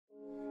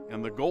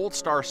And the Gold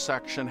Star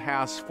section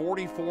has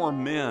 44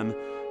 men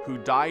who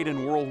died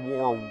in World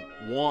War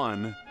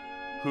I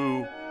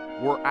who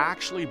were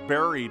actually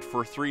buried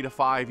for 3 to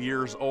 5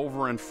 years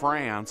over in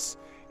France,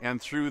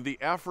 and through the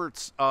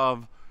efforts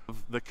of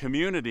the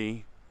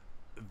community,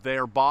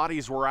 their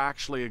bodies were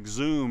actually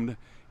exhumed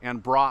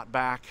and brought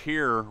back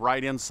here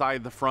right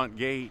inside the front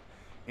gate,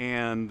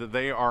 and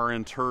they are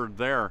interred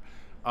there.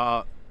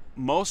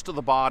 Most of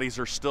the bodies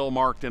are still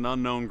marked in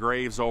unknown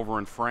graves over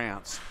in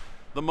France.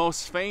 The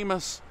most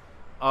famous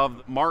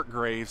of marked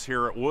graves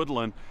here at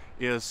Woodland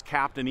is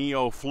Captain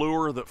E.O.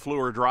 Fleur, that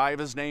Fleur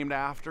Drive is named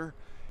after,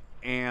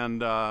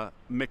 and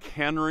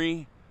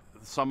McHenry.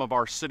 Some of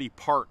our city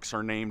parks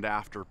are named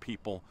after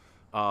people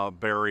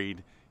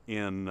buried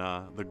in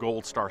the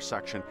Gold Star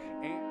section.